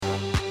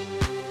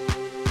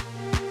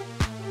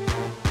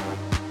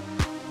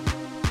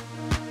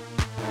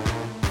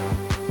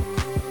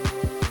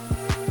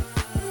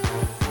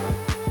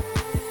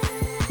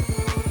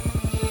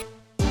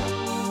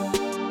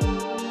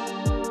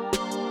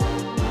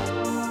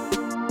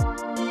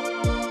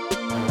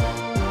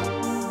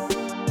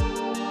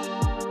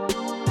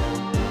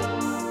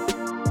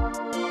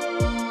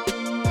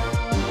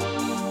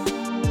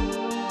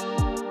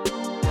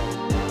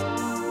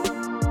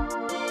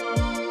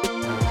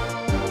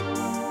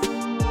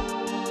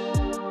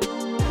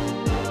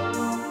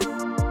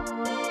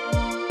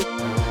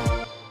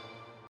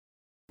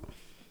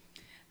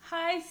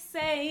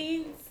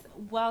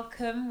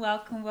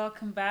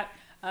Welcome back.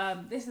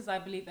 This is, I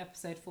believe,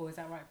 episode 4. Is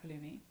that right,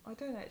 Palumi? I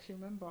don't actually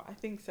remember. I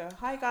think so.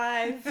 Hi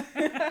guys.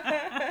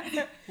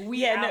 It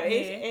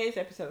it is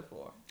episode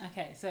 4.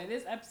 Okay, so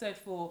this is episode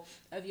 4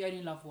 of You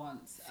Only Love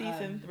Once.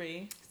 Season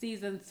 3.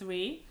 Season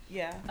 3.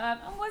 Yeah. And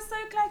we're so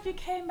glad you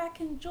came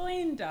back and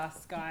joined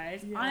us,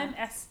 guys. Yeah. I'm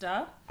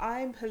Esther.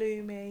 I'm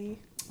Palumi.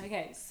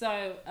 Okay,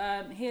 so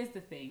here's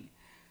the thing.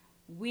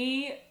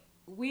 We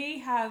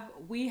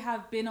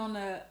have been on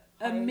a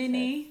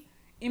mini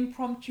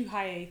impromptu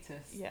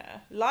hiatus. Yeah.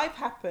 Life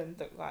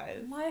happened,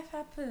 guys. Life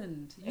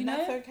happened. And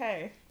that's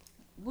okay.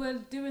 We're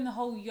doing the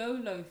whole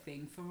YOLO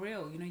thing for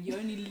real. You know, you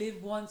only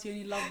live once, you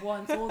only love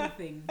once, all the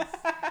things.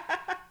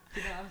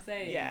 You know what I'm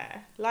saying? Yeah.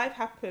 Life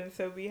happened,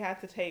 so we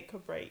had to take a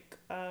break.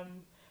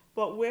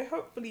 But we're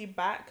hopefully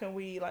back, and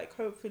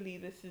hopefully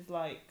this is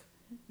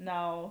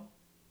now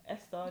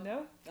Esther,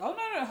 no? Oh,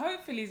 no.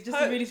 Hopefully it's just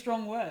a really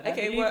strong word.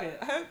 Okay, we're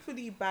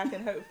hopefully back,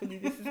 and hopefully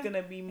this is going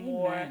to be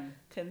more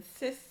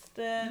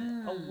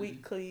consistent, a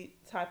weekly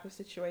type of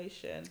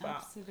situation. But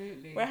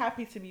absolutely. We're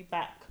happy to be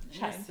back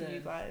chatting to you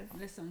guys.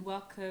 Listen,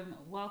 welcome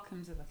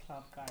to the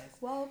club, guys.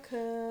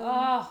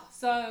 Welcome.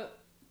 So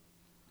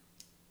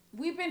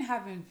we've been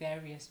having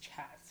various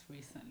chats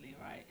recently,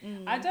 right?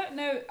 I don't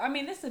know. I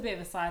mean, this is a bit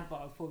of a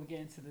sidebar before we get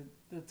into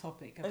the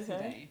topic of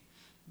today.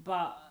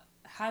 But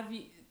have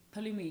you...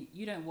 Palumi,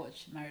 you don't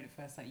watch Married at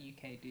First Sight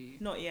UK, do you?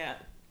 Not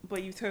yet,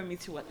 but you told me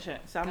to watch it,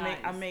 so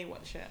I may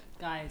watch it.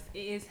 Guys, it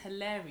is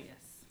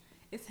hilarious.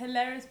 It's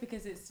hilarious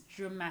because it's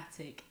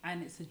dramatic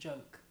and it's a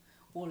joke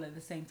all at the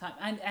same time,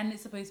 and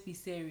it's supposed to be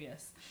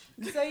serious.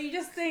 So you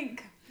just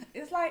think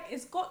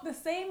it's got the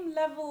same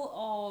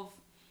level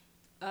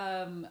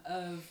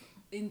of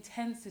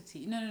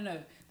intensity.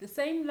 No, the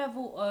same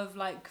level of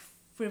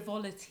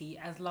frivolity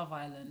as Love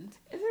Island.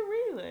 Is it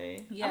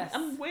really? Yes.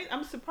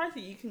 I'm surprised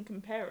that you can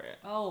compare it.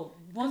 Oh,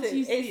 once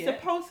you see it, it's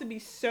supposed to be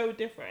so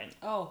different.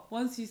 Oh,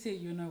 once you see it,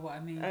 you'll know what I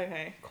mean.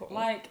 Okay, cool.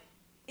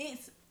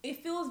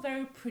 It feels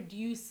very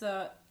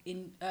producer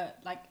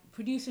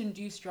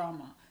induced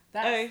drama.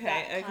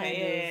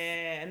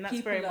 And that's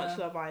very much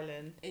Love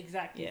Island.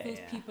 Exactly. It feels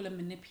people are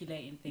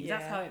manipulating things. Yeah.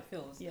 That's how it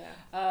feels. Yeah.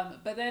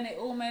 But then it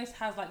almost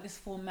has this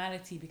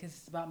formality because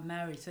it's about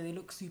marriage, so they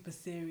look super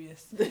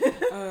serious.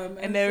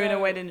 And they're in a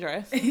wedding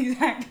dress.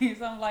 Exactly.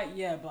 So I'm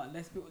but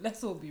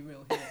let's all be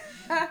real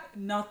here.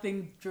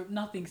 Nothing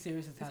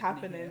serious is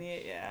happening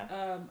here.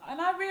 Yeah.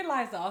 And I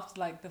realized that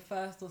after the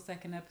first or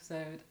second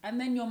episode, and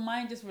then your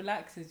mind just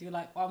relaxes. You're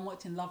oh, I'm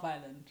watching Love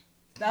Island.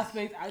 That's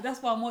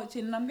why I'm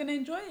watching, and I'm gonna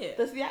enjoy it.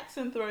 Does the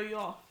accent throw you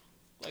off?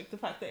 The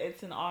fact that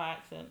it's an R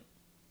accent?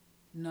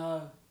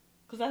 No.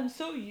 Because I'm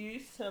so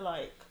used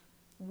to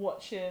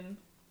watching.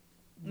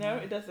 No,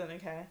 it doesn't.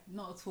 Okay.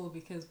 Not at all,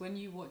 because when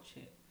you watch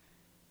it,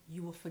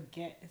 you will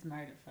forget it's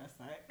Married at First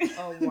Sight.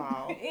 Oh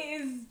wow.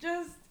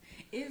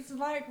 It's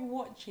like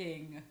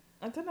watching.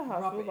 I don't know how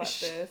rubbish. I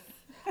feel about this.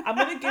 I'm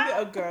gonna give it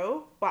a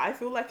go, but I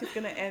feel like it's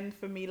gonna end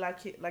for me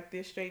like the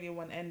Australian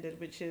one ended,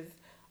 which is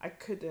I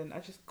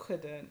just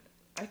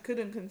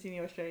couldn't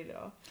continue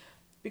Australia,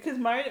 because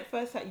Married at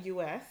First Sight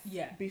US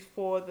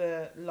before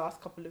the last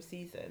couple of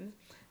seasons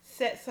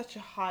set such a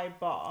high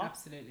bar.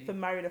 Absolutely. For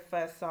Married at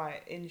First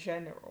Sight in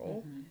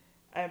general.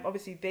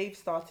 Obviously they've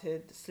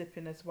started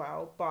slipping as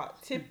well,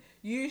 but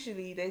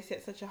usually they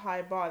set such a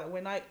high bar that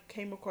when I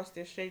came across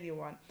the Australian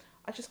one,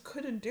 I just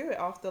couldn't do it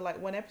after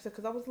one episode,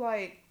 because I was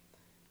like,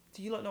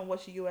 do you not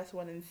watch the US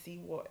one and see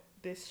what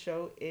this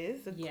show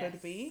is and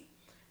could be?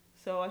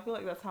 So I feel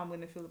like that's how I'm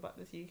going to feel about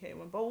this UK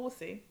one, but we'll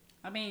see.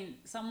 I mean,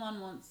 someone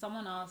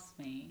asked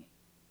me,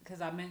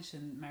 because I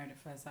mentioned Married at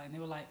First Sight, and they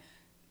were like,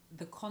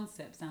 the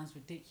concept sounds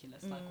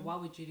ridiculous. Why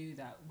would you do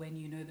that when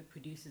you know the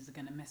producers are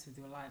going to mess with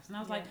your lives? And I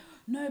was like,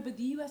 no, but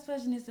the US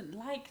version isn't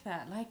like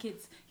that.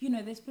 It's,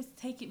 they're supposed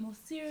to take it more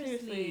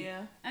seriously.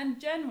 Yeah. And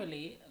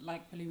generally,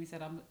 like Palumi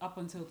said, up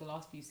until the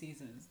last few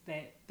seasons,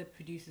 the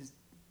producers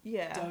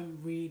don't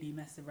really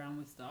mess around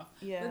with stuff.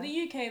 Yeah. But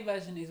the UK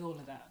version is all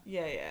of that.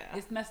 Yeah.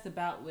 It's messed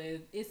about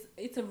with.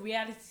 It's a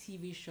reality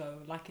TV show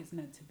like it's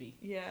meant to be.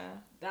 Yeah.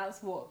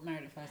 That's what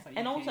Married at First Sight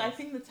and UK also, is. I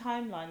think the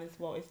timeline as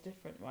well is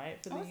different,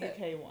 right? For the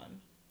UK one.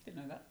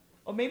 Didn't know that.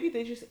 Or maybe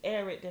they just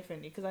air it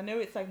differently, because I know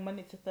it's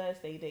Monday to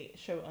Thursday they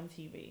show it on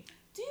TV.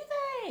 Do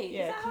they?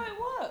 Yeah. Is that how it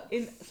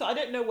works? So I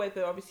don't know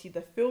whether obviously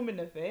the filming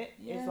of it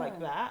is like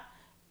that.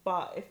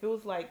 But it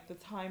feels like the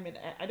time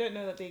I don't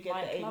know that they get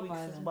the 8 Love weeks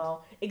Island. as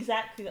well.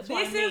 Exactly, that's what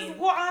I mean. This is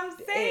what I'm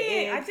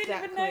saying. I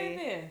didn't even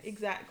know this.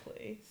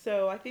 Exactly.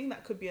 So I think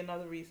that could be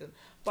another reason.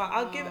 But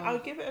I'll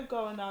give it a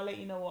go, and I'll let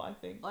you know what I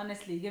think.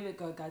 Honestly, give it a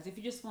go, guys. If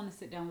you just want to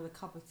sit down with a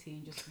cup of tea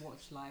and just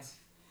watch life.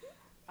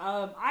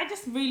 I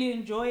just really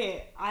enjoy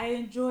it. I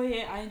enjoy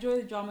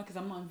the drama because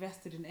I'm not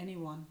invested in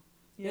anyone.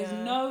 Yeah. There's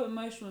no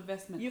emotional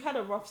investment. You had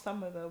a rough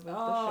summer though with the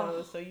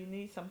show, so you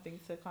need something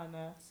to kind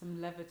of... Some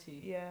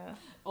levity. Yeah.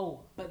 Oh,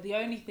 but the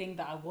only thing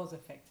that I was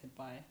affected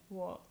by...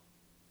 What?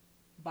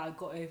 But I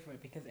got over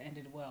it because it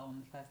ended well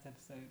on the first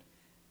episode,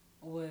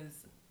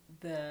 was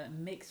the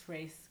mixed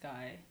race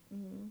guy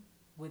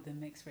with the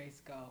mixed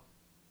race girl.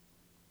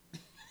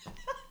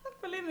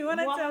 Believe believe me when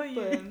I tell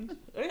happened?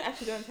 You.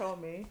 Actually, don't tell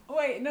me.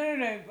 Wait,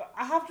 no. But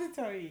I have to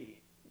tell you.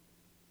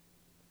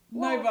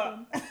 What no,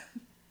 happened? but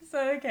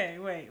so okay.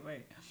 Wait.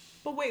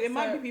 But wait, there So-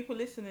 might be people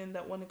listening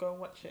that want to go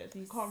and watch it. So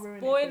you can't ruin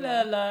it.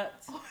 Spoiler alert.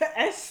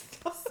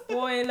 Esther.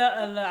 Spoiler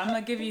alert. I'm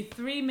gonna give you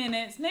 3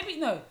 minutes. Maybe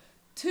no.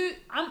 2.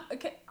 I'm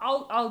okay.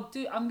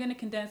 I'm gonna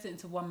condense it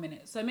into 1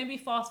 minute. So maybe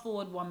fast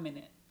forward 1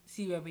 minute.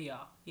 See where we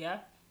are. Yeah.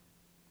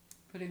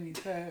 Putting me.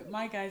 So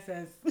my guy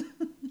says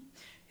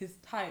his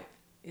type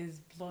is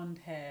blonde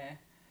hair,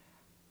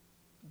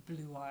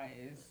 blue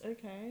eyes,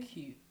 Okay.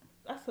 cute.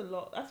 That's a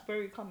lot. That's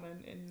very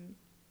common in.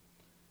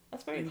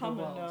 That's very In the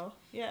common world. though.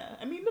 Yeah.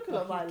 I mean, look at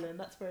But Love he- Island.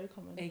 That's very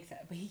common.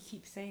 Exactly. But he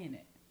keeps saying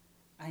it,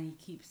 and he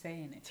keeps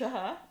saying it To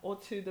her or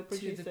to the to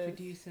producers. the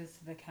producers,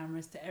 to the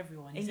cameras, to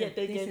everyone. He And said, yet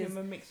they "This gave is- him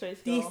a mixed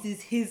race girl. This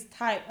is his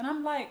type," and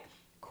I'm like,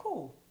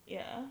 cool.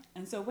 Yeah.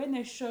 And so when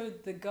they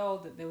showed the girl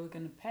that they were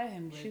going to pair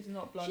him with, She's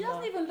not blonde. she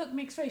doesn't even look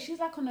mixed race. She's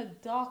like on a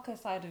darker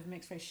side of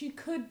mixed race. She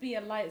could be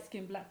a light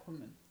skinned black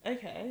woman.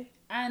 Okay.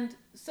 And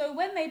so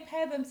when they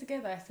pair them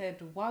together, I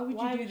said, why would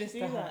you do this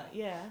to her?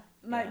 Yeah.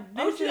 Like,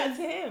 yeah. I would this do that is-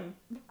 to him.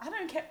 I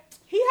don't care.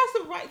 He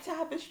has the right to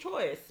have his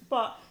choice.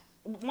 But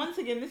once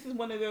again, this is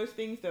one of those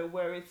things though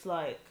where it's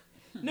like,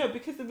 no,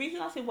 because the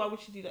reason I say why would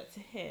she do that to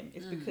him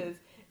is because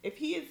if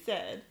he had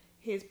said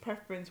his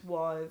preference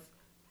was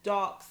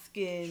dark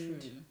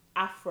skinned True.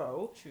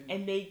 afro True.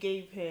 and they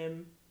gave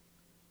him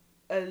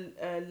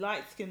a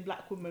light skinned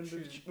black woman True.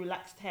 with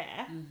relaxed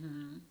hair,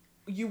 Mm-hmm.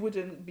 you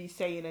wouldn't be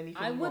saying anything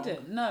I wrong.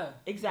 wouldn't, no.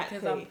 Exactly.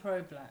 Because I'm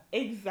pro-black.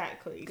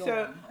 Exactly. Go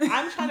so on.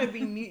 I'm trying to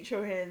be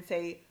neutral here and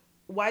say,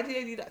 why did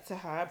they do that to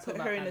her? It's Put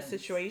all her about in a balance.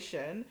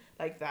 situation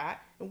like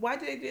that. And why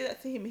did they do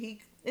that to him?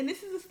 And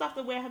this is the stuff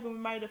that we're having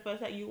with Married at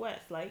First at US.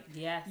 Like,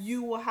 Yes.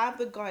 you will have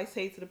the guy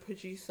say to the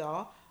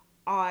producer,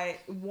 I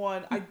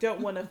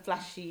don't want a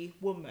flashy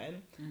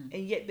woman, and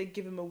yet they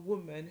give him a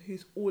woman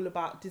who's all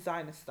about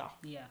designer stuff,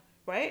 Yeah.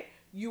 right?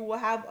 You will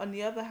have, on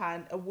the other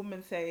hand, a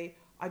woman say,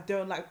 I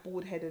don't like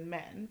bald-headed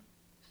men,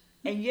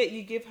 and yet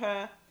you give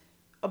her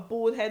a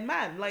bald-headed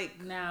man.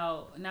 Like,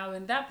 Now,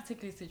 in that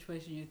particular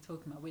situation you're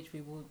talking about, which we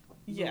will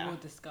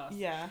discuss.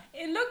 yeah.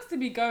 It looks to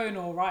be going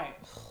all right.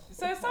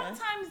 So Okay.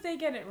 sometimes they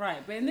get it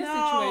right, but in this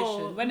No,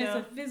 situation, when it's no.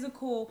 a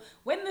physical,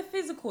 when the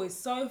physical is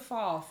so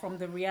far from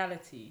the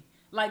reality,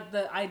 like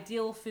the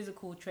ideal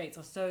physical traits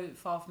are so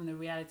far from the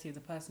reality of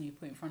the person you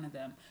put in front of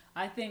them,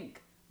 I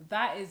think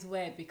that is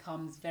where it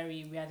becomes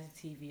very reality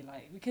TV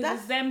like, because That's-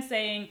 it's them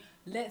saying,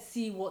 let's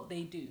see what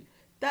they do.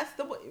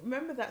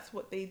 Remember that's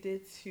what they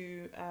did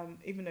to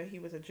even though he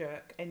was a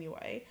jerk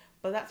anyway,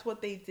 but that's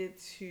what they did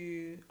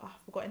to I've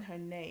forgotten her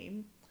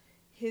name.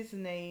 His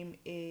name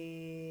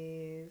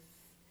is,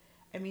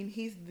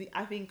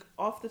 I think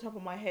off the top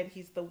of my head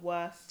he's the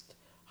worst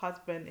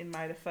husband in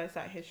Married at First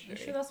Sight history. You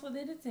sure that's what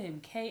they did to him?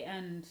 Kate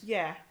and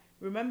Yeah,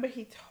 remember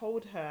he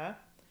told her,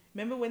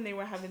 remember when they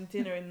were having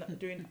dinner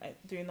during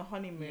the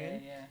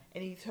honeymoon, yeah.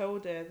 and he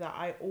told her that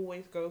I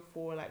always go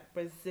for like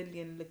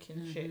Brazilian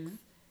looking chicks,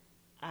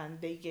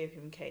 and they gave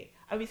him Kate.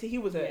 Obviously, he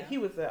was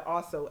a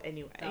arsehole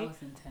anyway. That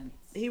was intense.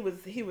 He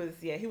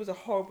was a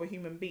horrible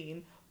human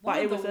being. One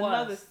But of it was the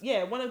another,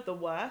 worst. one of the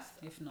worst,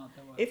 If not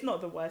the worst. if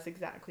not the worst,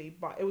 exactly.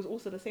 But it was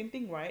also the same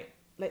thing, right?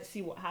 Let's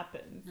see what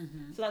happens.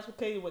 So that's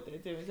clearly what they're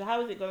doing. So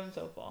how is it going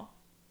so far?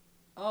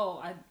 Oh,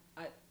 I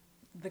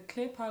the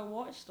clip I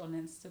watched on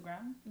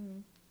Instagram,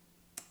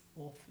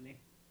 awfully.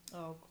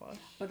 Oh gosh.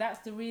 But that's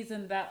the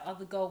reason that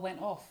other girl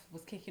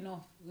was kicking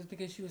off, was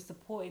because she was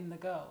supporting the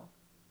girl.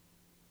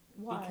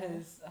 Why?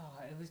 Because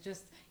it was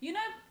just, did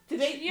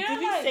like- he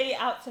say it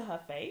out to her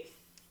face?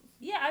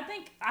 Yeah, I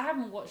think I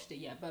haven't watched it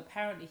yet, but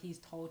apparently he's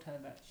told her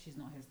that she's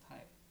not his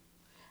type.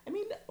 I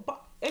mean,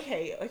 but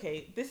okay.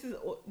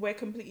 We're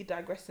completely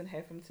digressing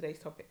here from today's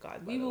topic,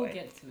 guys. We will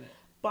get to it.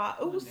 But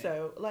one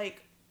also,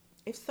 like,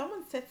 if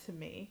someone said to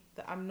me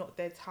that I'm not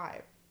their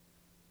type,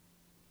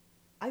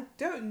 I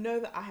don't know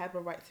that I have a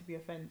right to be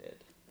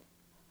offended.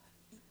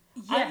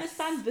 I Yes.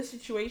 understand the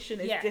situation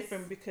is Yes.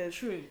 different because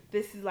True.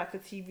 this is like a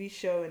TV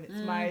show and it's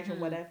marriage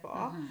and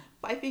whatever.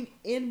 But I think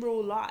in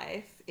real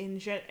life, and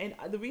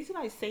the reason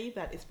I say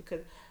that is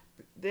because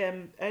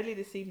earlier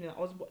this evening I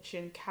was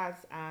watching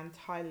Kaz and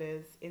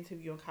Tyler's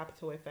interview on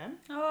Capital FM.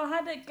 Oh,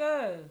 how'd it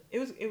go? It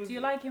was. Do you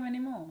like him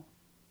anymore?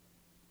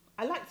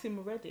 I liked him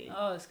already.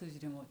 Oh, it's because you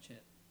didn't watch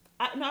it.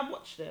 I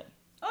watched it.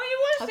 Oh,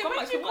 you I've watched got it? back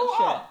When to you watch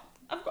caught it. up?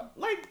 I've got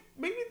like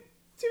maybe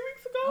 2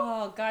 weeks ago.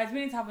 Oh, guys, we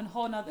need to have a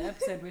whole nother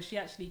episode where she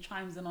actually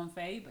chimes in on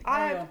Faye. But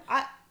carry on.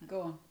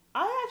 Go on.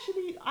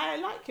 I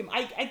like him.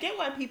 I get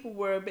why people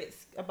were a bit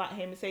about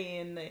him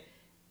saying that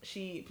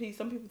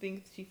some people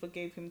think she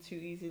forgave him too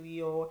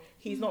easily or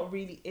he's not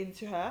really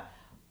into her.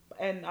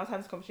 And I was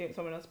having this conversation with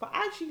someone else, but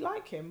I actually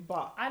like him.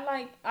 But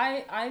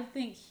I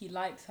think he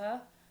likes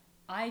her.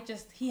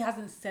 He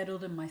hasn't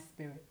settled in my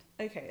spirit.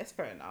 okay, that's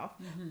fair enough.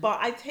 But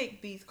I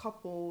take these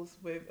couples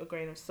with a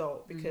grain of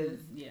salt because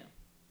Yeah.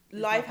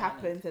 life Love Island.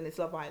 happens and it's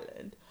Love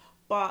Island.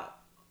 But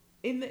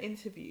in the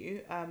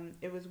interview,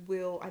 it was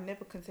Will. I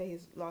never can say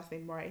his last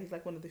name right. He's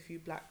like one of the few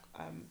black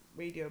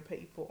radio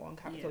people on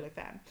Capital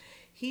FM.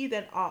 He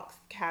then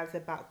asked Kaz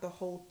about the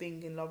whole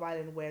thing in Love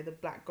Island where the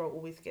black girl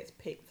always gets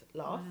picked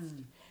last.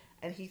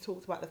 And he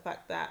talked about the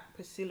fact that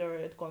Priscilla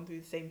had gone through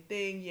the same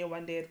thing,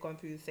 Yewande had gone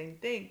through the same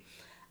thing.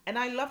 And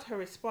I loved her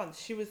response.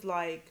 She was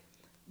like,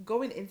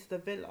 going into the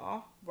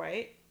villa,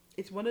 right?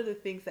 It's one of the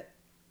things that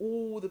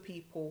all the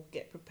people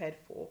get prepared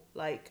for.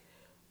 Like,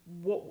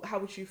 how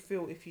would you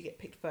feel if you get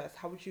picked first?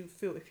 How would you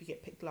feel if you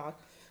get picked last?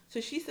 So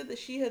she said that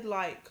she had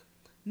like,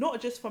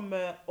 not just from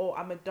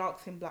I'm a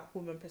dark-skinned black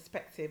woman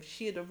perspective,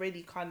 she had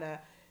already kind of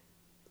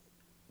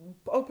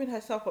opened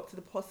herself up to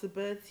the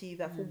possibility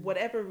that for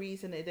whatever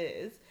reason it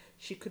is,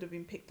 she could have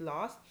been picked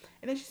last.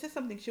 And then she said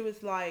something, she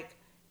was like,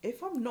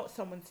 if I'm not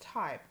someone's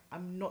type,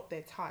 I'm not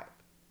their type.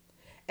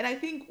 And I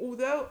think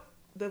although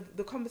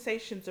the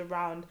conversations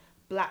around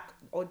black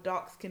or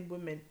dark-skinned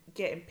women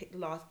getting picked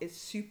last is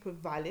super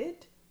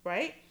valid,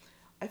 right?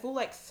 I feel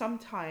like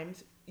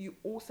sometimes you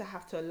also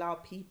have to allow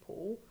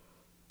people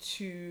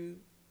to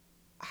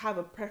have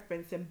a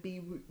preference and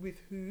be with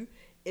who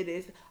it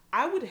is.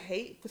 I would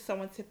hate for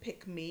someone to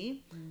pick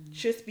me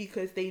just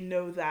because they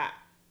know that.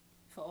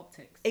 For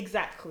optics.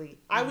 Exactly.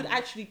 I would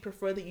actually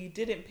prefer that you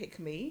didn't pick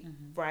me,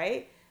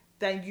 right?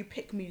 Than you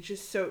pick me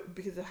just so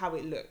because of how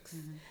it looks.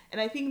 And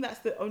I think that's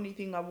the only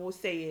thing I will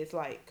say is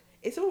like,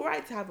 it's all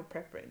right to have a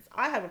preference.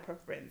 I have a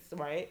preference,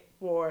 right?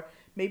 For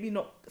maybe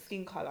not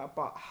skin color,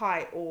 but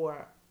height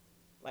or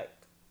like,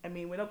 I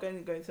mean, we're not going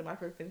to go into my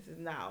preferences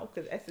now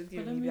because Esther's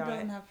giving me the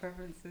doesn't have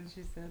preferences,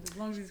 she said, as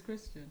long as he's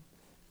Christian.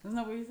 Isn't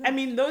that what you said? I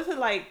mean, those are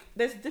like,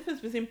 there's a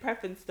difference between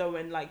preference though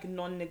and like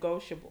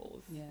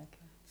non-negotiables. Yeah, okay.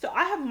 So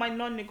I have my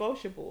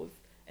non-negotiables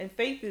and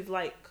Faith is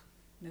like...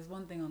 There's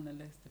one thing on the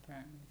list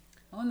apparently.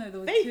 Oh no, there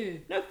was Faith, two.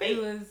 No, Faith.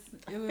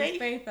 It was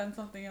Faith and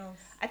something else.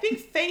 I think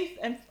faith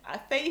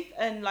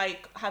and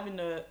like having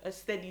a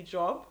steady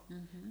job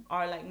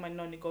are like my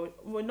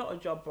non-negotiable. Well, not a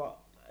job, but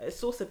a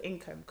source of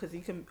income because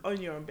you can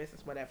own your own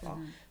business, whatever.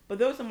 But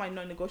those are my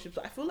non-negotiables.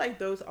 I feel like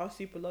those are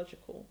super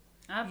logical.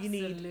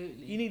 Absolutely.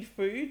 You need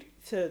food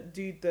to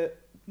do the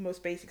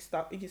most basic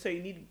stuff. So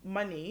you need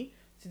money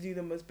to do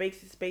the most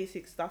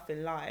basic stuff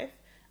in life,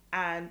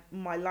 and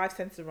my life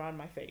centers around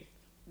my faith.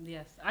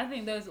 Yes, I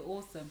think those are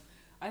awesome.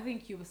 I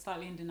think you were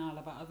slightly in denial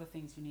about other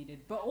things you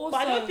needed, but also.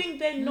 But I don't think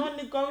they're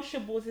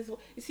non-negotiables.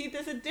 You see,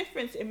 there's a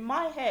difference in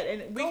my head,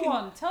 and we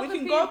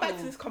can go back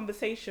to this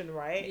conversation,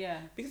 right? Yeah.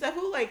 Because I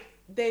feel like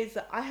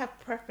I have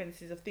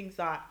preferences of things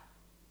that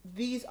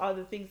these are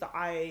the things that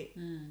I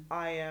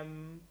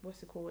am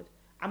what's it called?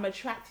 I'm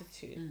attracted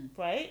to,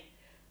 right?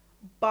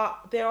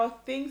 But there are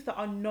things that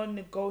are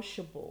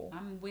non-negotiable.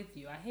 I'm with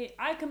you.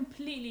 I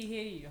completely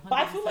hear you. 100%. But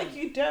I feel like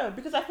you don't,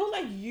 because I feel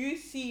like you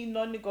see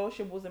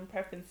non-negotiables and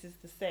preferences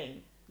the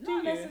same.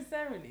 Not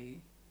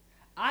necessarily.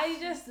 I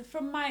just,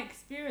 from my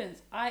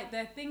experience,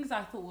 there are things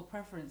I thought were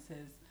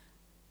preferences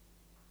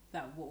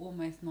that were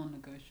almost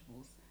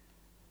non-negotiables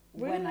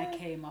when I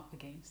came up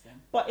against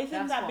them. But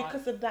isn't that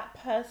because of that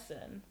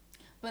person?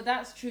 But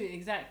that's true,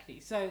 exactly.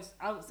 So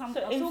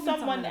in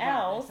someone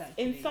else,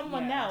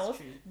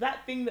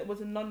 that thing that was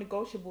a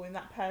non-negotiable in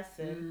that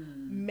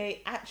person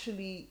may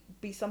actually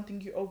be something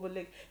you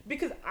overlook.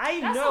 Because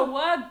that's a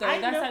word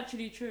though. That's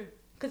actually true.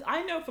 Because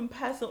I know from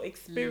personal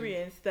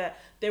experience that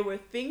there were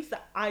things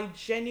that I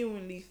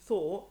genuinely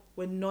thought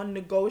were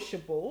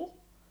non-negotiable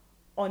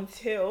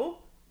until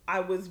I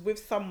was with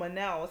someone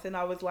else, and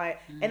I was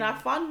like, and I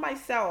found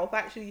myself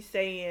actually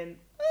saying,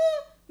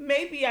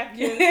 maybe I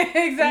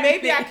can,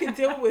 maybe I can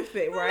deal with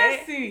it, right?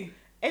 Let's see.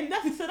 And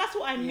that's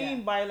what I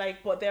mean by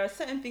like, but there are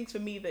certain things for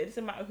me that it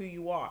doesn't matter who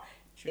you are.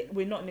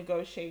 We're not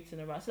negotiating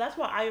around. So that's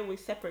why I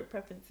always separate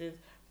preferences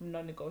from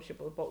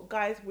non-negotiable. But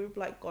guys, we've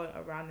like gone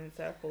around in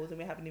circles and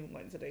we haven't even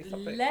gone into today's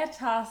topic.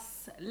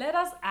 Let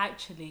us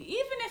actually,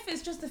 even if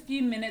it's just a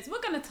few minutes,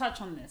 we're going to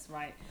touch on this,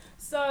 right?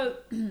 So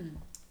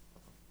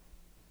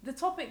the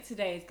topic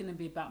today is going to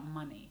be about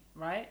money,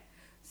 right?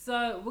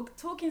 So we're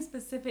talking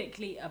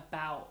specifically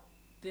about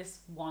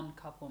this one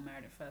couple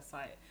married at first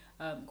sight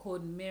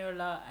called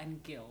Mirla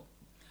and Gil.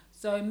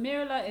 So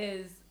Mirla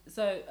is,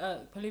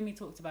 Palumi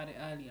talked about it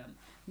earlier.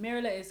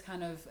 Mirla is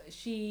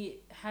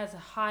she has a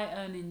high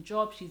earning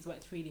job. She's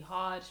worked really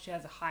hard. She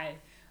has a high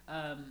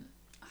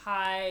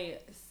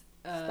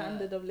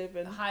standard of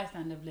living. High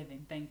standard of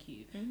living, thank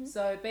you.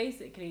 So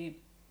basically,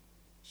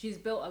 she's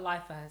built a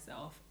life for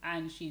herself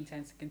and she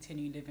intends to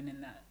continue living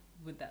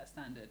with that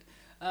standard.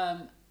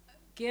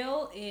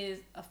 Gil is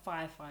a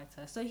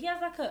firefighter, so he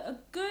has like a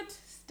good,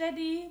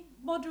 steady,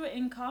 moderate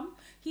income.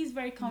 He's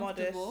very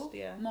comfortable,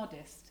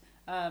 modest.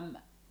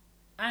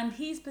 And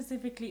he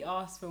specifically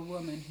asked for a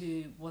woman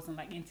who wasn't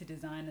like into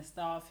designer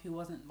stuff, who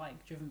wasn't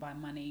like driven by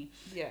money.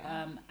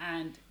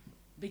 And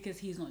because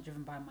he's not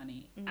driven by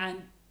money,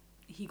 and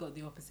he got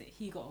the opposite.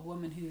 He got a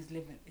woman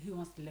who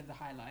wants to live the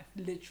high life.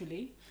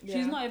 Literally,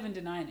 she's not even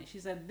denying it. She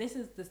said, "This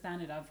is the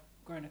standard I've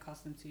grown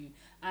accustomed to,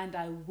 and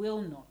I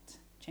will not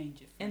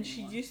change it for and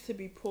anyone." She used to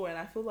be poor, and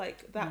I feel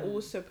like that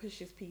also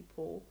pushes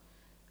people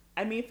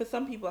I mean, for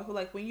some people, I feel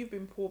like when you've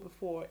been poor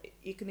before,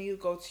 it can either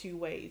go two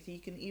ways. You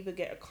can either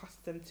get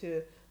accustomed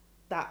to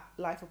that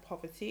life of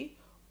poverty,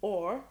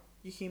 or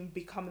you can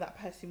become that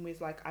person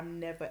who's like, I'm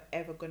never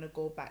ever gonna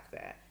go back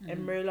there.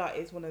 And Marilla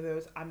is one of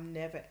those. I'm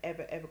never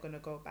ever ever gonna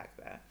go back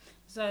there.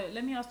 So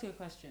let me ask you a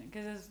question,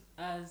 because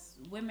as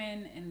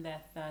women in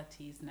their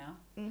 30s now,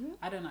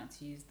 I don't like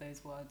to use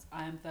those words.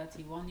 I am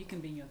 31. You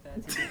can be in your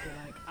 30s if you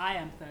like. I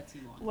am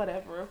 31.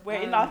 Whatever.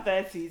 We're in our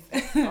 30s.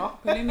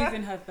 Palumi's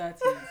in her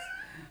 30s.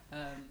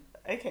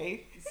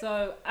 Okay.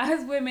 So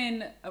as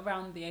women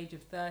around the age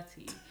of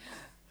 30,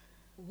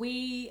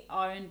 we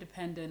are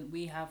independent,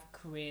 we have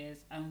careers,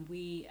 and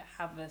we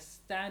have a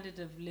standard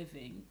of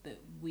living that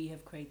we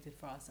have created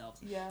for ourselves.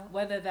 Yeah.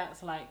 Whether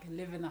that's like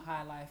living the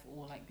high life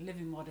or like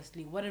living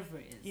modestly, whatever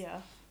it is.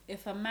 Yeah.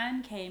 If a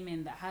man came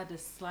in that had a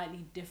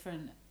slightly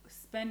different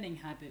spending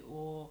habit,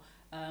 or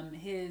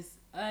his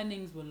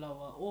earnings were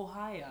lower or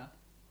higher,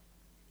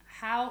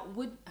 how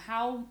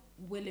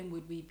willing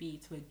would we be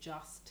to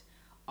adjust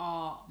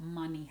our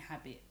money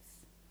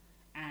habits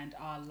and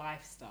our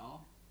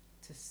lifestyle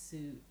to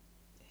suit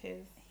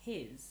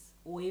his,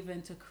 or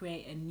even to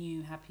create a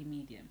new happy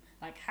medium?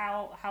 Like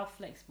how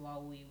flexible are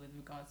we with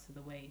regards to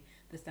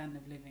the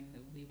standard of living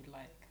that we would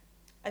like?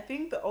 I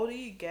think the older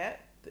you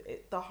get,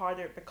 the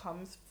harder it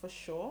becomes, for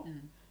sure.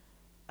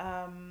 But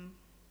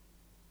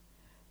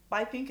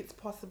I think it's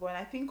possible, and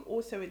I think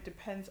also it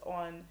depends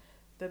on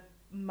the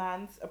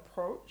man's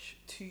approach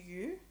to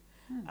you.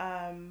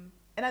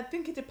 And I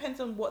think it depends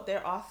on what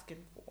they're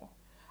asking for.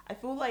 I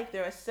feel like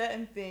there are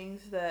certain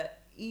things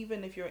that,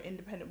 even if you're an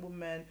independent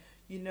woman,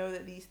 you know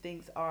that these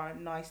things are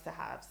nice to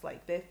have.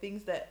 Like, they're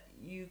things that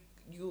you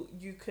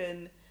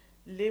can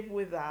live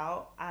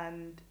without,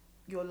 and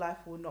your life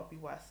will not be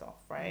worse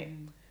off, right?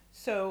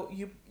 So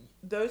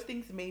those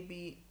things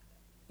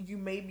you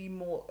may be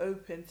more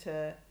open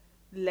to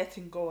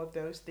letting go of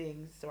those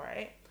things,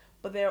 right?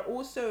 But there are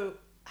also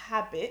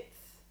habits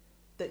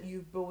that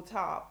you've built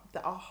up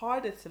that are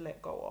harder to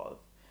let go of.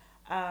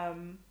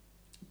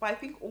 But I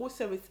think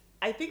also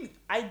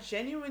I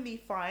genuinely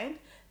find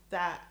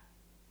that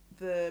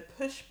the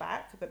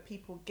pushback that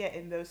people get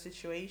in those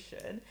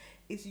situations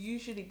is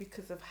usually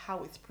because of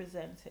how it's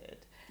presented.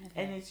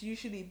 Okay. And it's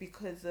usually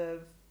because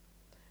of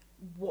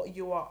what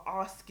you are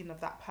asking of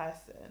that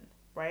person,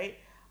 right?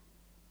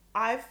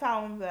 I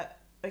found that,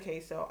 okay,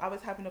 so I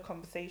was having a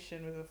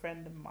conversation with a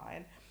friend of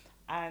mine,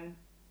 and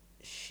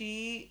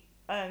she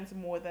earns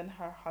more than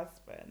her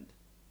husband.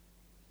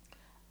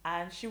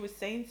 And she was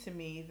saying to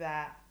me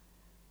that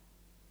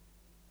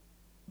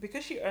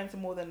because she earns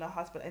more than her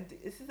husband, and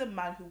this is a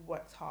man who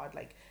works hard,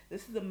 like,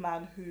 this is a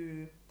man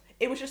who,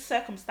 it was just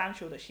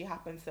circumstantial that she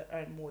happens to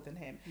earn more than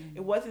him.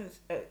 It wasn't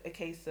a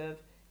case of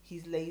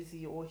he's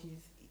lazy or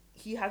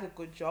he has a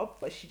good job,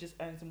 but she just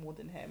earns more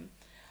than him.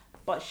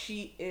 But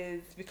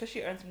because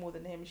she earns more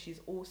than him, she's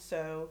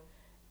also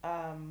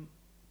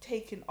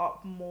taken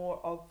up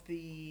more of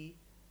the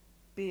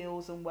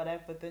bills and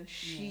whatever than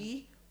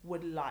she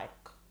would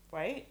like,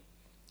 right?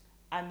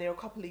 And they're a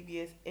couple of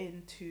years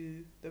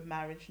into the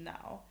marriage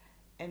now,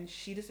 and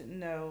she doesn't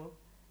know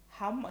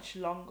how much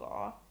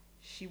longer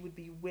she would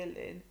be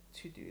willing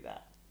to do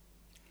that.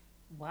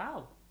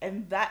 Wow.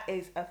 And that's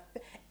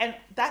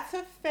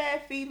a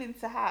fair feeling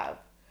to have,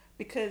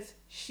 because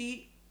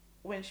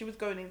when she was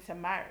going into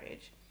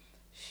marriage,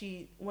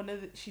 she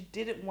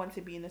didn't want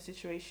to be in a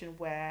situation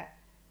where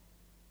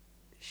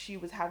she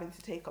was having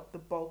to take up the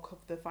bulk of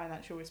the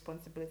financial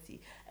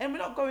responsibility. And we're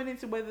not going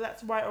into whether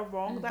that's right or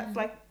wrong. That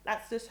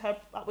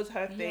was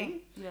her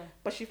thing. Yeah.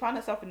 But she found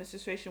herself in a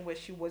situation where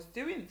she was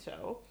doing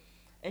so,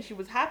 and she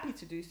was happy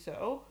to do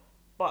so,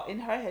 but in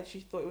her head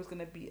she thought it was going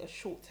to be a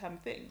short-term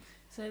thing.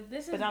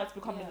 But now it's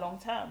becoming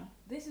long-term.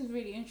 This is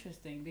really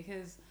interesting,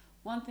 because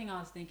one thing I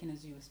was thinking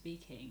as you were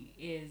speaking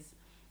is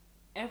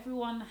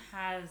everyone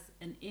has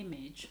an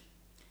image.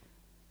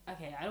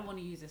 Okay, I don't want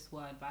to use this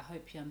word, but I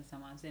hope you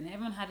understand what I'm saying.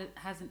 Everyone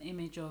has an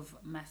image of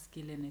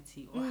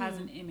masculinity, or has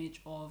an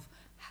image of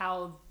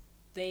how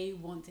they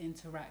want to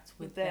interact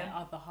with their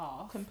other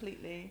half.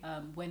 Completely.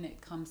 When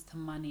it comes to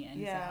money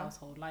and the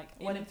household. Like,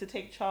 want him to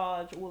take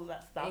charge, all of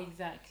that stuff.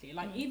 Exactly.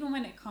 Like, even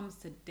when it comes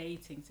to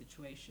dating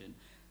situation.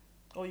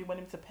 Or you want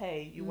him to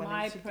pay, you want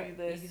him to do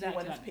this, you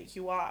want him to pick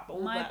you up,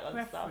 all that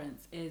other stuff. My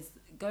preference is,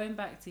 going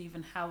back to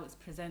even how it's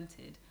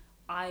presented,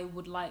 I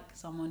would like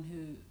someone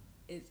who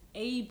is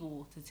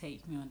able to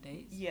take me on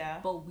dates. Yeah.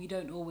 But we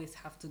don't always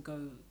have to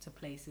go to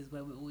places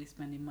where we're always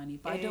spending money.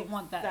 But I don't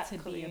want that to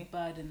be a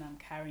burden I'm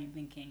carrying,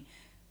 thinking,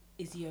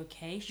 is he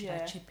okay? Should I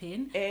chip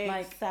in? Exactly.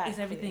 Like, is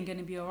everything going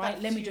to be all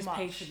right? Let me just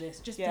pay for this,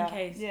 just in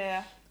case.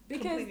 Yeah.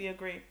 Because completely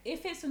agree.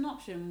 If it's an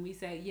option, we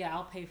say, yeah,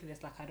 I'll pay for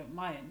this, like, I don't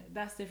mind.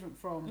 That's different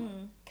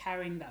from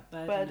carrying that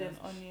burden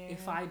on you.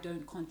 If I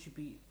don't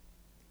contribute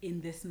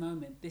in this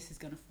moment, this is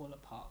going to fall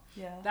apart.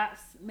 Yeah.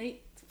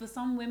 For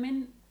some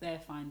women, they're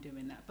fine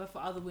doing that. But for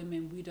other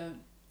women, we don't.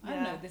 I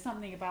don't know. There's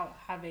something about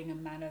having a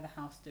man of the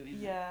house doing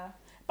that. Yeah.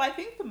 But I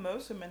think for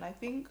most women, I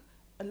think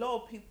a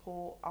lot of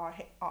people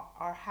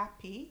are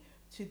happy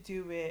to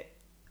do it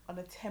on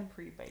a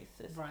temporary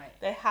basis. Right.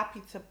 They're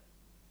happy to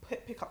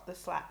pick up the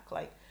slack.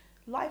 Like,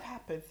 life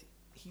happens.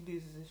 He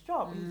loses his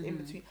job. He's in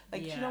between.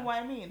 Like, do you know Yeah. what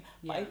I mean?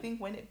 But I Yeah.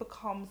 think when it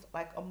becomes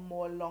like a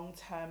more long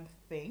term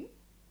thing,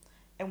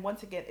 and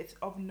once again, it's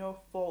of no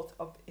fault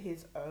of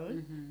his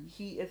own.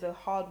 He is a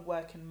hard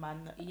working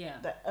man Yeah.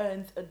 that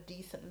earns a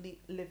decent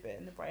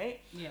living,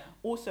 right? Yeah.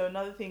 Also,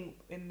 another thing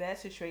in their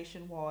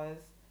situation was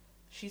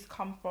she's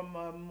come from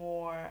a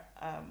more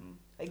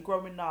like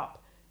growing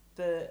up,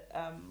 the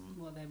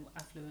Well, they're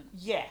affluent.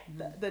 yeah,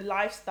 the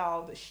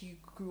lifestyle that she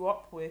grew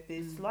up with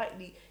is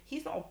slightly.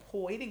 He's not a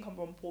poor. He didn't come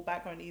from a poor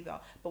background either.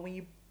 But when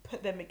you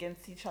put them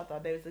against each other,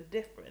 there's a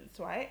difference,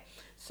 right?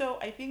 So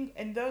I think,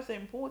 and those are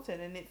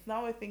important, and it's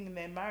now a thing in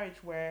their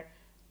marriage where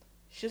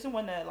she doesn't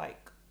want to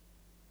like.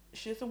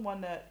 She doesn't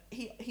want to.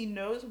 He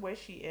knows where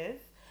she is,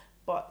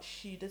 but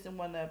she doesn't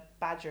want to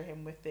badger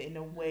him with it in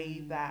a way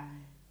that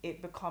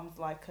it becomes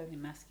like a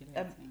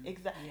Emasculating.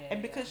 exactly. Yeah,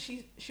 And because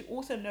she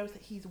also knows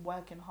that he's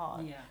working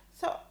hard. Yeah.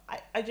 So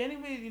I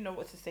genuinely really know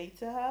what to say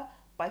to her,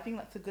 but I think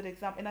that's a good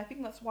example, and I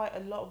think that's why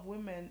a lot of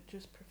women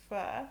just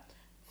prefer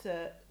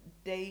to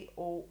date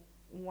or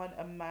want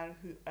a man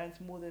who earns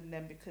more than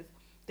them because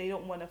they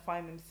don't want to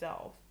find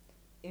themselves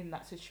in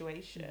that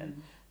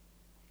situation.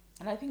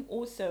 And I think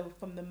also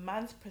from the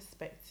man's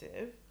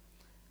perspective,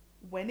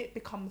 when it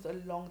becomes a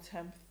long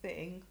term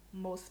thing,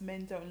 most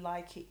men don't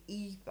like it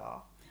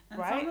either. And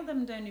right? some of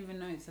them don't even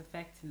know it's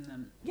affecting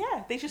them.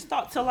 Yeah, they just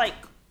start to like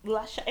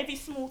lash at every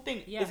small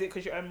thing. Yeah. Is it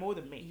because you earn more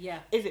than me? Yeah.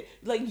 Is it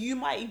like you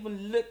might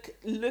even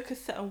look a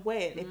certain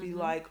way and it'd be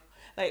like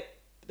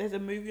there's a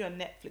movie on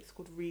Netflix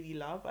called Really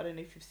Love. I don't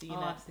know if you've seen it.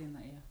 I've seen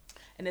that, yeah.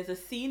 And there's a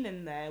scene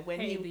in there when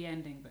Hated the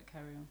ending, but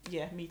carry on.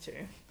 Yeah, me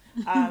too.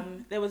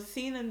 There was a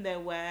scene in there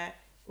where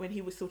when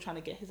he was still trying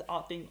to get his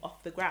art thing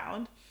off the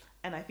ground,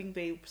 and I think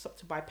they stopped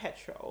to buy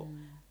petrol,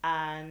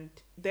 and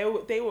they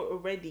were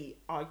already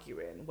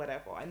arguing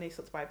whatever, and they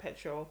stopped to buy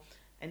petrol,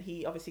 and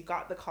he obviously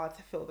got the car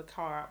to fill the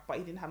car up, but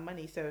he didn't have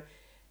money, so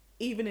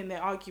even in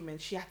their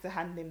argument, she had to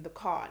hand him the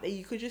car. And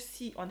you could just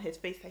see on his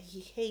face that he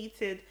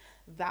hated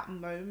that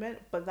moment,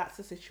 but that's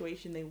the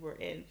situation they were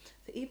in.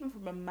 So even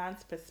from a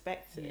man's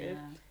perspective,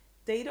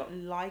 they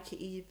don't like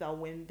it either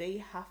when they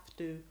have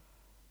to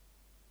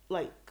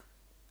like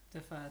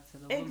defer to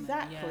the woman.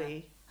 Exactly.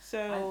 Yeah.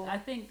 So I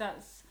think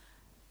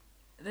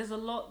there's a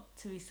lot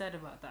to be said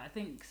about that. I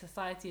think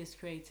society has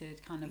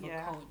created kind of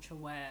a culture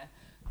where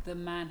the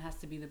man has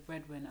to be the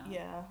breadwinner,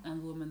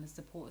 and the woman the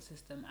support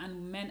system,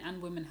 and men and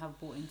women have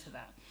bought into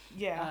that.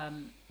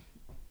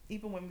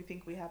 Even when we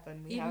think we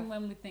haven't,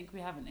 when we think we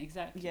haven't,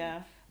 exactly.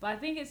 Yeah. But I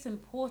think it's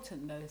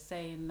important though,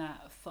 saying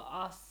that for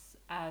us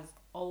as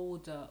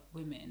older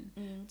women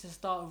to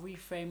start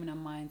reframing our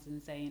minds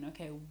and saying,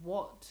 okay,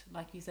 what,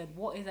 like you said,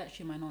 what is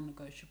actually my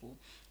non-negotiable?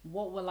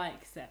 What will I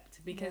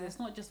accept? Because it's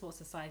not just what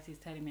society is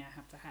telling me I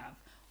have to have.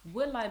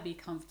 Will I be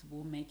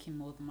comfortable making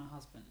more than my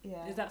husband?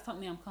 Yeah. Is that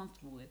something I'm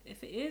comfortable with?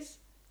 If it is,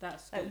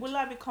 that's good. Like, will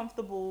I be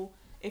comfortable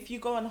if you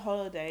go on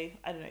holiday?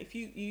 I don't know, if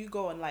you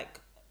go on like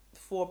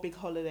 4 big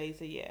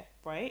holidays a year,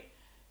 right?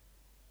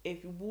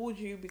 Would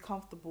you be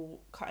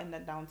comfortable cutting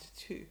that down to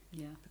 2?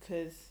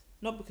 Yeah.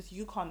 Not because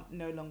you can't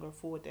no longer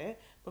afford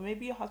it, but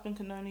maybe your husband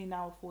can only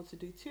now afford to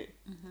do 2.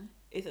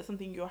 Is it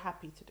something you're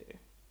happy to do?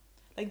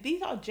 Like,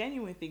 these are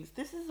genuine things.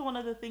 This is one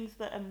of the things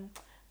that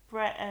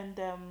Brett and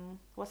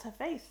what's her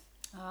face?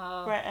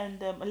 Brett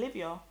and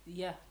Olivia.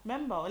 Yeah.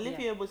 Remember,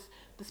 Olivia was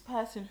this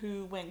person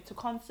who went to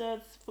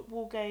concerts,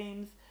 football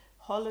games,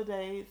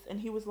 holidays, and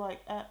he was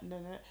like,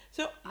 no.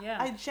 So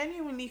I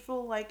genuinely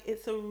feel like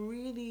it's a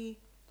really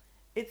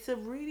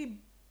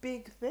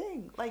big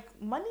thing.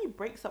 Like, money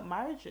breaks up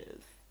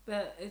marriages.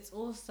 But it's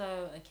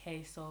also a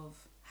case of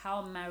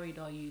how married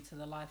are you to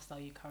the lifestyle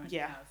you currently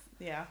have?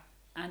 Yeah.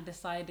 And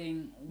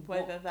deciding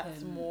whether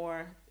that's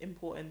more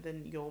important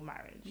than your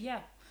marriage.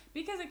 Yeah.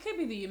 Because it could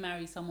be that you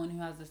marry someone who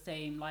has the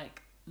same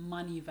like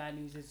money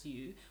values as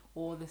you,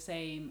 or the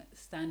same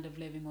standard of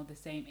living, or the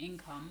same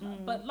income.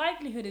 But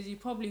likelihood is you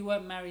probably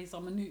won't marry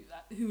someone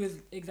who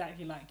is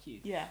exactly like you.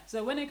 Yeah.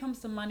 So when it comes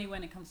to money,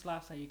 when it comes to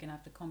lifestyle, you're gonna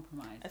have to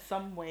compromise. In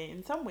some way,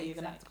 you're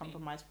gonna have to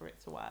compromise for it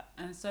to work.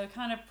 And so,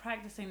 kind of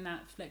practicing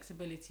that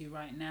flexibility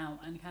right now,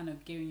 and kind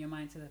of gearing your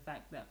mind to the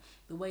fact that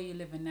the way you're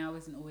living now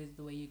isn't always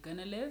the way you're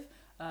gonna live,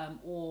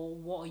 or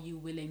what are you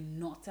willing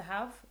not to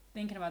have.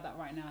 Thinking about that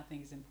right now, I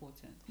think is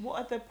important.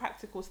 What are the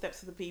practical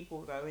steps for the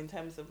people though, in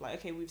terms of like,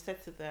 okay, we've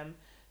said to them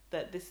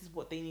that this is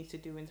what they need to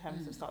do in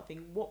terms of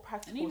starting. What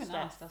practical and even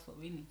steps? us, that's what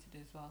we need to do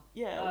as well.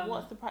 Yeah,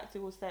 what's the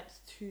practical steps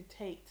to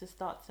take to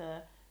start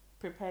to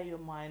prepare your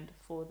mind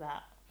for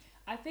that?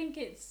 I think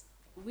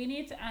we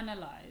need to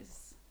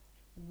analyze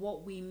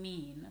what we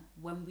mean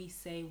when we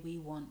say we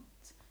want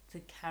to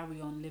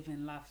carry on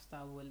living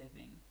lifestyle we're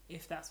living,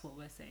 if that's what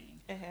we're saying.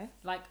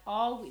 Like,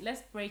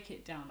 let's break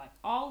it down. Like,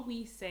 are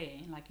we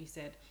saying, like you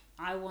said,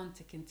 I want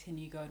to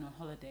continue going on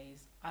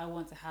holidays, I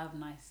want to have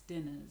nice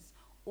dinners,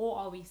 or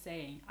are we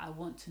saying I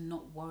want to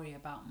not worry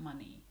about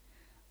money?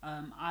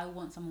 I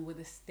want someone with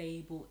a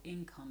stable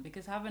income,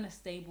 because having a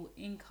stable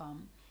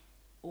income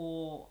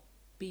or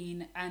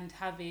being and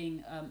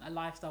having a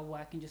lifestyle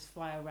where I can just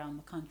fly around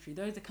the country.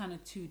 Those are kind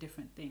of two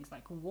different things.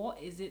 Like, what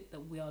is it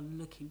that we are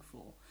looking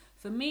for?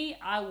 For me,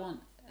 I want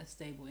a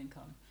stable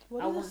income.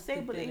 What does a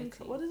stable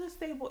income? What does a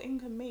stable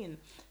income mean?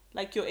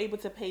 Like, you're able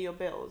to pay your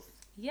bills.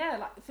 Yeah,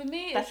 like for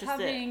me,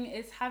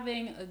 it's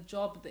having a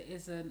job that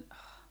isn't.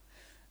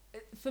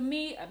 For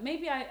me,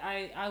 maybe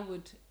I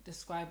would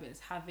describe it as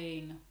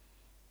having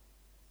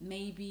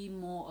maybe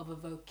more of a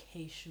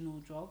vocational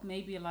job.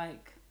 Maybe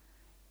like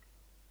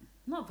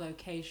not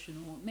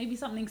vocational, maybe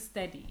something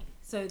steady.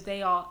 So they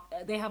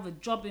have a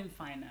job in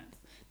finance.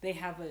 They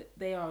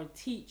are a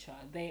teacher.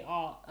 They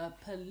are a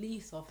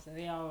police officer.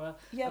 They are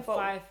a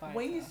firefighter.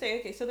 When you say,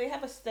 okay, so they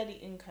have a steady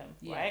income,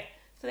 right?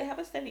 So they have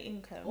a steady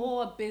income.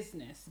 Or a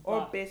business.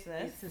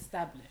 It's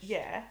established.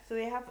 Yeah. So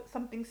they have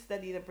something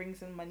steady that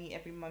brings in money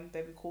every month,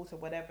 every quarter,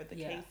 whatever the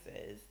case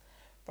is,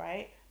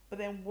 right? But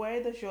then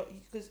where does your...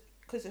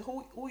 Because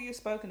all you've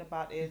spoken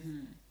about is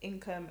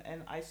income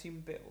and, I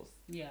assume, bills.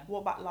 Yeah.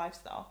 What about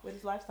lifestyle? Where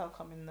does lifestyle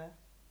come in there?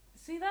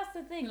 See, that's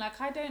the thing. Like,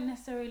 I don't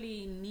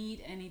necessarily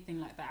need anything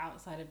like that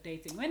outside of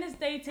dating. When is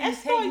dating?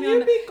 Esther,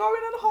 you be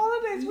going on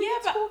holidays.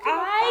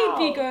 I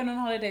be going on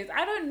holidays.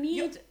 I don't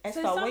need.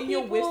 Esther, when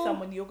you're with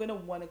someone, you're gonna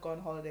want to go on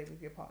holiday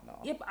with your partner.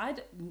 Yeah, but I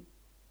don't.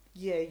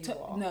 Yeah, you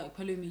are. No,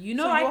 Palumi. You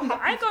know,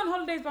 I go on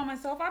holidays by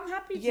myself. I'm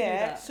happy to do that.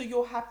 Yeah, so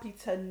you're happy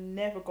to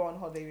never go on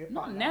holiday with your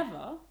partner. Not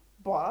never.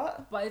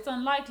 But it's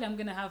unlikely I'm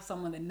gonna have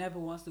someone that never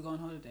wants to go on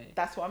holiday.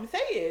 That's what I'm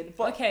saying.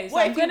 But okay, so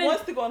what if he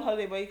wants to go on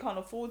holiday but he can't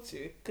afford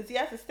to? Because he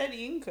has a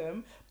steady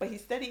income, but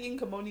his steady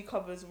income only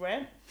covers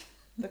rent,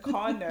 the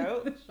car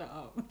note, shut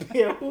up,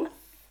 bills.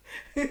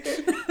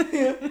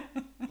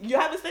 You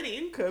have a steady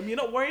income. You're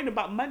not worrying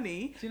about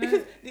money.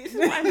 Because this is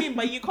what I mean.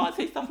 But you can't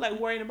say stuff like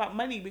worrying about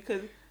money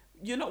because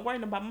you're not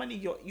worrying about money.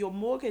 Your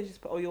mortgage is,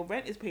 or your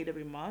rent is paid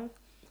every month.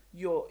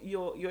 You're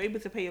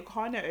able to pay your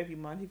car note every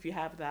month if you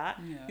have that.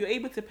 Yeah. You're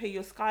able to pay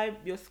your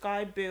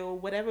sky bill,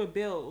 whatever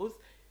bills,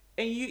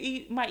 and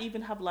you might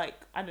even have like,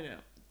 I don't know,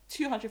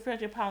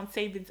 £200-300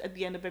 savings at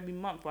the end of every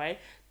month, right?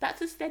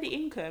 That's a steady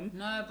income.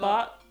 No,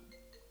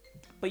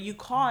 but you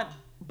can't.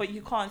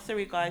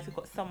 Sorry guys, we've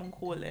got someone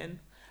calling.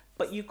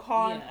 But you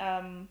can't.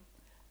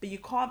 But you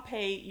can't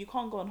pay. You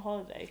can't go on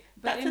holiday.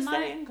 That's a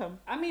steady income.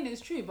 I mean,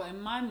 it's true, but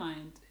in my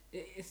mind,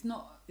 it's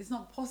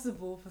not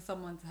possible for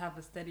someone to have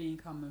a steady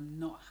income and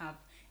not have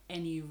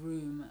any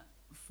room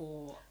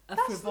for a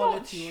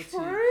frivolity or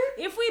two.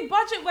 If we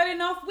budget well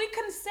enough, we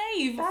can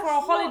save for a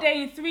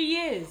holiday in 3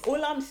 years.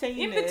 All I'm saying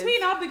is... In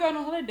between, I'll be going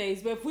on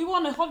holidays, but if we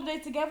want a holiday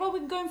together, we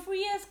can go in 3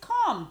 years.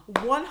 Come.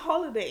 One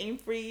holiday in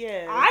 3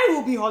 years. I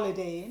will be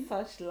holidaying.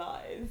 Such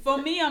lies. For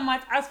me and my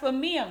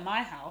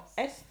house.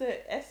 Esther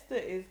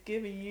is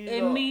giving you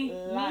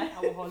lies.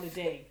 Our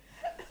holiday.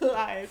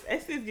 Lies.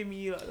 Esther's giving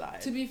you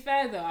lies. To be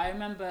fair though, I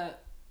remember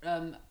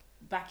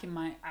back in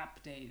my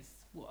app days,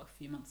 a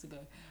few months ago,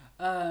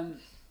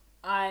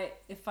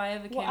 if I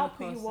ever came across... What app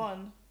were you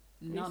on?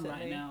 None recently?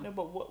 Right now. No,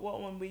 but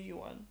what one were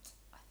you on?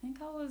 I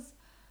think I was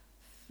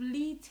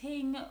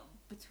fleeting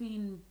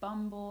between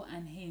Bumble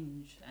and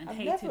Hinge and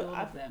hated all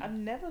of them. I've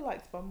never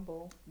liked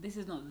Bumble. This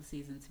is not the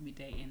season to be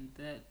dating.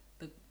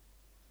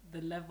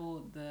 The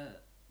level,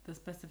 the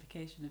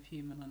specification of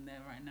human on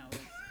there right now is...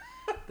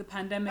 The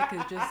pandemic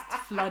has just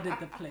flooded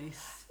the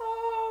place.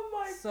 Oh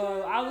my god.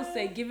 So I would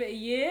say give it a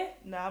year.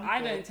 No,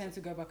 I don't tend to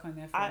go back on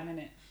there for a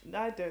minute.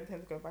 I don't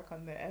tend to go back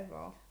on there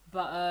ever.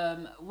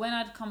 But when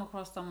I'd come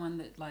across someone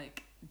that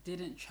like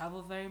didn't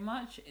travel very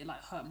much, it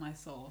like hurt my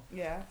soul.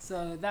 Yeah.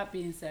 So that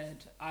being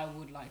said, I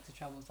would like to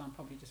travel, so I'm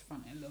probably just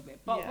fronting a little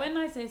bit. But when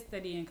I say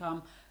steady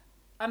income,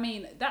 I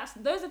mean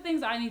those are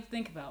things that I need to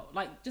think about.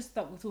 Like just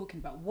that we're talking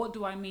about. What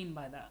do I mean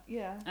by that?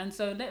 Yeah. And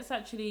so let's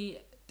actually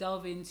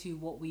delve into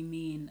what we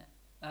mean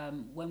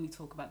when we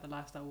talk about the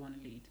lifestyle we want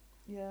to lead.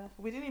 Yeah,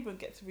 we didn't even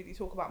get to really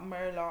talk about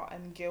Merla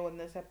and Gil in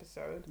this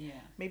episode. Yeah.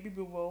 Maybe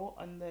we will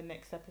on the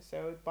next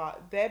episode,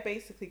 but they're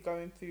basically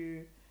going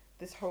through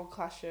this whole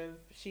clash of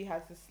she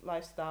has this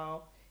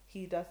lifestyle,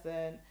 he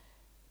doesn't.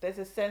 There's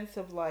a sense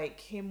of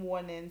like him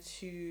wanting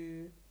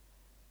to,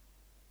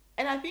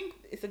 and I think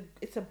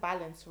it's a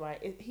balance,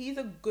 right? He's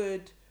a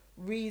good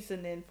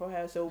reasoning for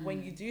her. So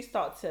when you do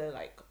start to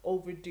like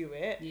overdo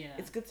it,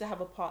 it's good to have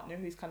a partner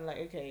who's kind of like,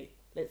 okay,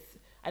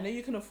 I know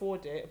you can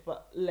afford it,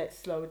 but let's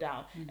slow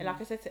down. Mm-hmm. And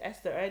like I said to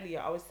Esther earlier,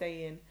 I was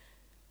saying,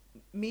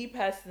 me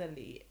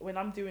personally, when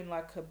I'm doing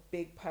like a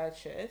big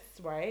purchase,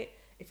 right?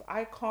 If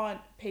I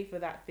can't pay for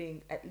that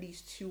thing at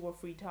least 2 or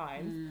 3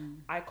 times,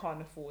 I can't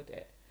afford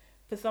it.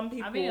 For some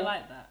people, I really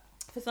like that.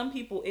 For some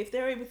people, if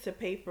they're able to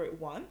pay for it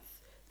once,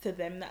 to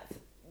them that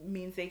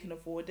means they can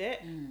afford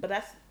it. But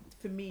that's,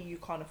 for me, you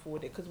can't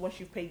afford it because once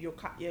you've paid, your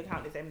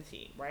account is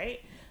empty, right?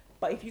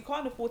 But if you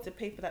can't afford to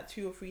pay for that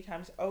 2 or 3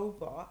 times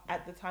over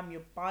at the time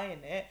you're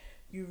buying it,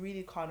 you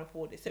really can't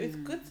afford it. So it's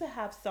good to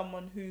have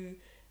someone who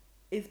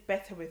is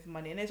better with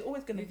money, and there's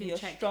always going to be a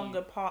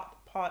stronger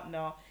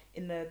partner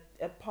in the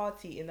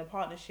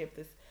partnership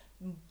that's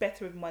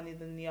better with money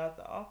than the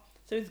other.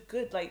 So it's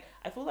good. Like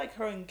I feel like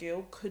her and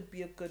Gil could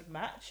be a good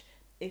match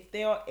if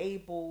they are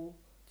able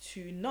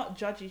to not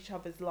judge each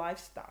other's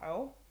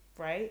lifestyle,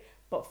 right?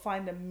 But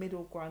find a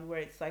middle ground where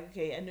it's like,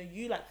 okay, I know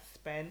you like to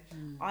spend,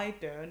 I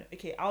don't.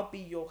 Okay, I'll be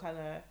your kind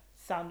of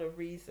sound of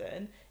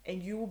reason,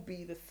 and you will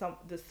be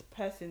this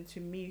person to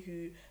me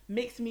who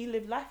makes me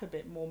live life a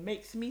bit more,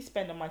 makes me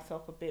spend on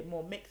myself a bit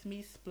more, makes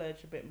me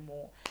splurge a bit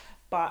more.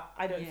 But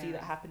I don't see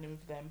that happening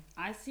with them.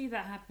 I see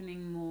that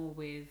happening more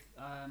with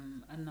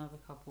another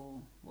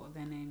couple. What are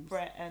their names?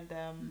 Brett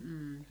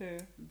and who?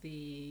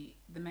 The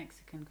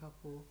Mexican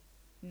couple.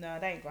 No,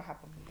 that ain't gonna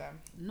happen with them.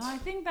 No, I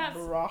think that's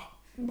Bruh.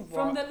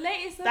 from the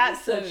latest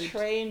That's episode. a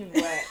train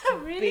wreck.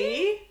 Really?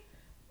 B?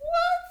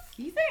 What?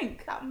 You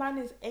think? That man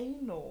is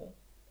anal.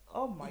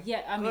 Oh my god.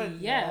 Yeah, I mean,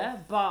 yeah,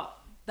 but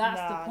that's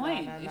Nah, the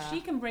point. nah. If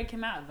she can break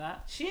him out of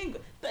that. He's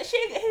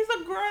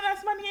a grown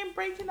ass man, he ain't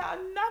breaking out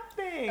of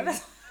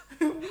nothing.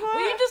 Well,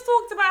 you just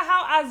talked about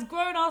how as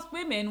grown-ass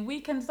women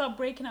we can start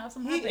breaking out of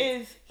some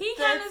habits. He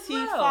can as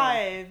well.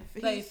 35.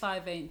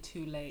 35 ain't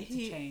too late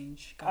to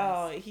change, guys.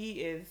 Oh,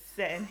 he is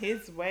set in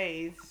his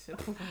ways.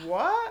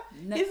 What?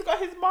 No. He's got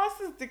his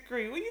master's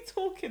degree. What are you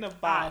talking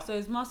about? So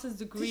his master's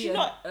degree Did you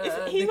not?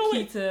 He's the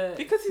always, key to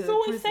because he's to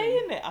always prison.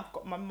 saying it. I've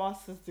got my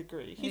master's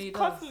degree. Yeah, He's he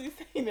constantly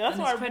saying it. That's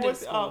And why I his brought credit it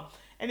score. up.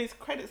 And his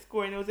credit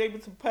score, and he was able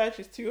to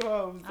purchase 2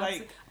 homes.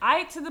 Like,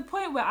 I to the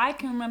point where I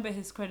can remember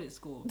his credit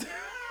score.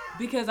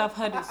 Because I've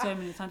heard it so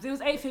many times. It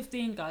was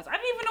 815, guys. I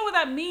don't even know what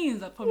that means.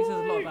 That probably says a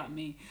lot about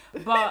me.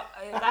 But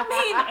I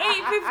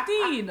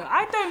mean 815.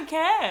 I don't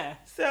care.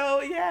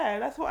 so yeah,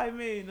 that's what I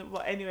mean.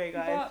 But anyway,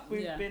 guys,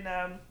 we've yeah. been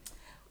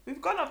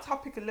we've gone off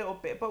topic a little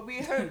bit, but we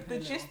hope the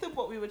gist of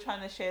what we were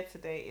trying to share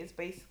today is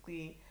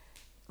basically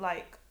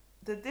like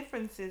the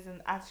differences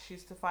in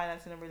attitudes to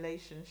finance in a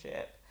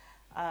relationship,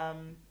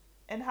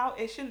 and how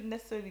it shouldn't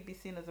necessarily be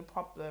seen as a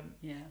problem.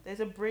 Yeah. There's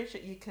a bridge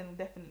that you can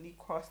definitely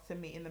cross to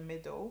meet in the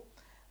middle.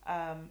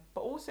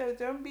 But also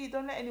don't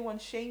let anyone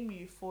shame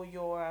you for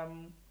your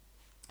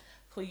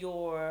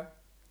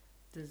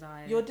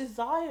Desire. your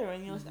desire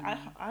and your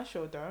I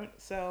sure don't.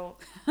 So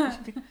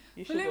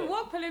you should.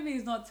 What Palumi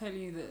is not telling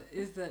you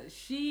is that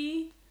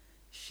she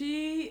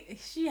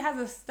has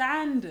a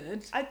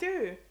standard. I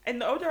do, and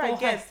the older for I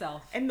get,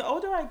 herself. and the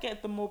older I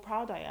get, the more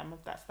proud I am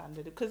of that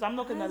standard. Because I'm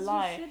not gonna As you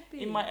lie, should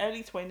be. in my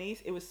early 20s,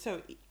 it was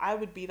I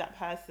would be that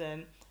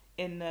person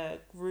in a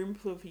room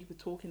full of people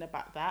talking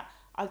about that.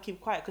 I'd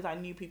keep quiet because I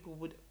knew people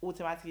would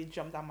automatically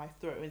jump down my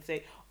throat and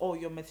say, "Oh,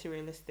 you're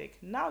materialistic."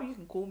 Now you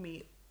can call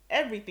me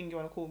everything you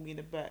want to call me in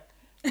the back.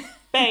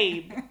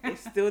 Babe, it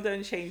still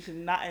don't change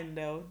nothing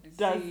though,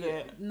 does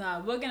it?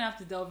 No, we're gonna have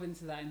to delve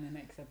into that in the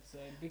next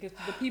episode because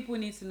the people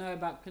need to know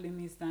about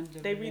Palumi's standard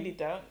of They living. really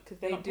don't, because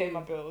they don't do. pay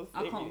my bills.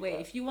 I They can't really wait.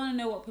 don't. If you want to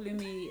know what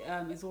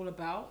Palumi is all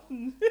about,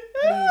 please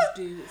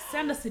do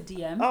send us a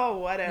DM. Oh,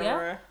 whatever.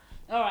 Yeah?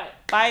 All right,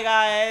 Bye,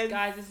 guys.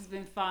 guys, this has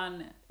been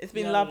fun. It's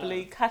been Yo,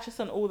 lovely. love. Catch us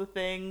on all the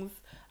things.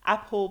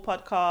 Apple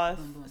Podcasts,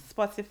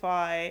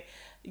 Spotify,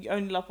 You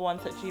Only Love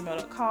Ones at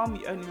gmail.com,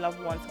 You Only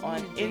Love Ones on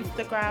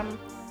Instagram.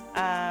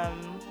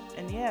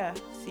 And yeah,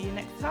 see you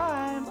next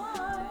time.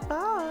 Bye.